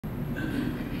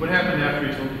What happened after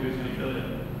he told you he was going to kill you?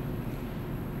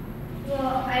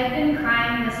 Well, I'd been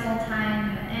crying this whole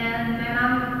time, and my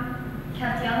mom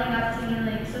kept yelling up to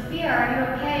me like, Sophia, are you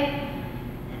okay?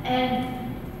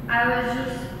 And I was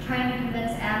just trying to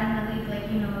convince Adam to leave,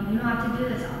 like, you don't have to do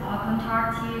this, I'll come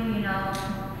talk to you,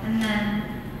 And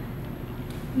then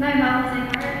my mom was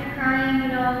like, why are you crying,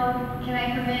 can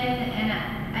I come in? And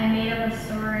I made up a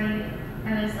story.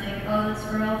 I was like, oh, this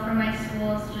girl from my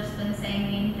school has just been saying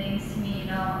mean things to me,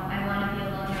 I want to be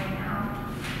alone right now.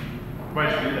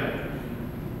 Why'd you do that?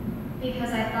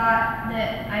 Because I thought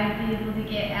that I'd be able to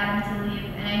get Adam to leave,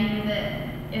 and I knew that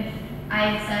if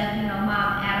I said, Mom,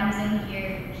 Adam's in here,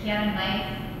 he had a knife,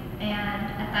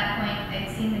 and at that point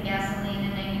I'd seen the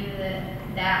gasoline, and I knew that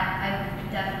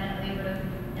I definitely would have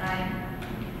died.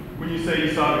 When you say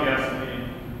you saw the gasoline,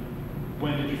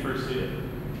 when did you first see it?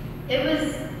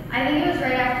 I think it was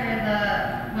right after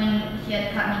when he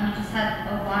had cut me. He just had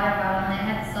a water bottle, and it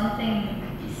had something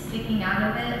sticking out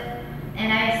of it,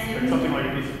 and I assumed... Something like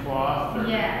a piece of cloth? Or?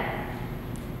 Yeah.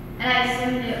 And I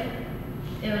assumed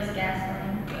it was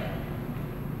gasoline, but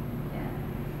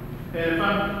yeah. And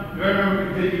do I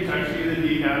remember, did he text you that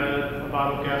he had a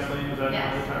bottle of gasoline? Was that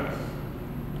yes. one of the text?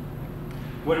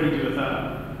 What did he do with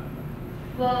that?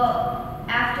 Well,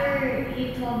 after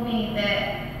he told me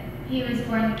that he was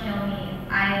going to kill me,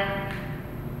 I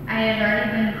had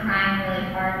already been crying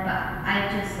really hard, but I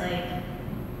just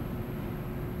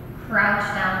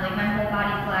crouched down, my whole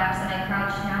body collapsed, and I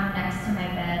crouched down next to my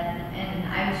bed, and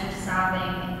I was just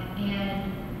sobbing,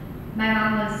 and my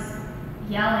mom was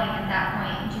yelling at that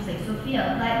point, and she's like,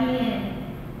 Sophia, let me in,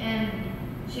 and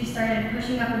she started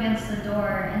pushing up against the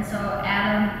door, and so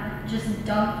Adam just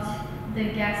dumped the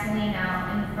gasoline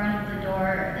out in front of the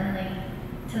door and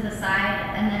to the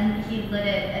side, and then he lit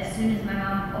it as soon as my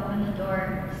mom opened the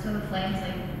door, so the flames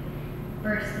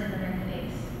bursted in her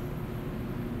face.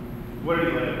 What did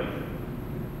he light it with?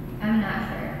 I'm not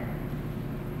sure.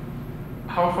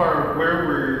 How far,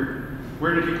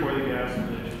 where did he pour the gas in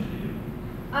relation to you?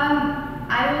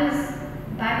 I was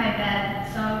by my bed,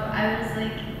 so I was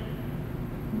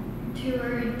 2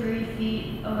 or 3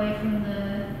 feet away from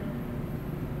the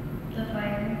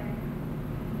fire.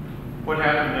 What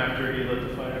happened after he lit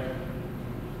the fire?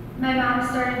 My mom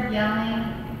started yelling,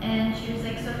 and she was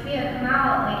like, Sophia, come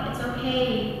out, it's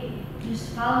okay.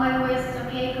 Just follow my voice, it's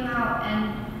okay, come out.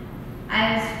 And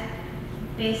I was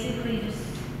basically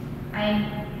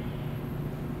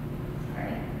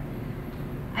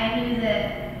I knew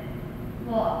that,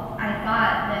 I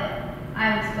thought that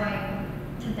I was going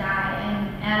to die,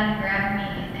 and Adam grabbed me,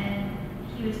 and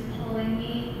he was pulling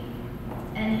me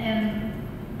and him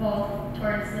both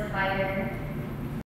towards the fire,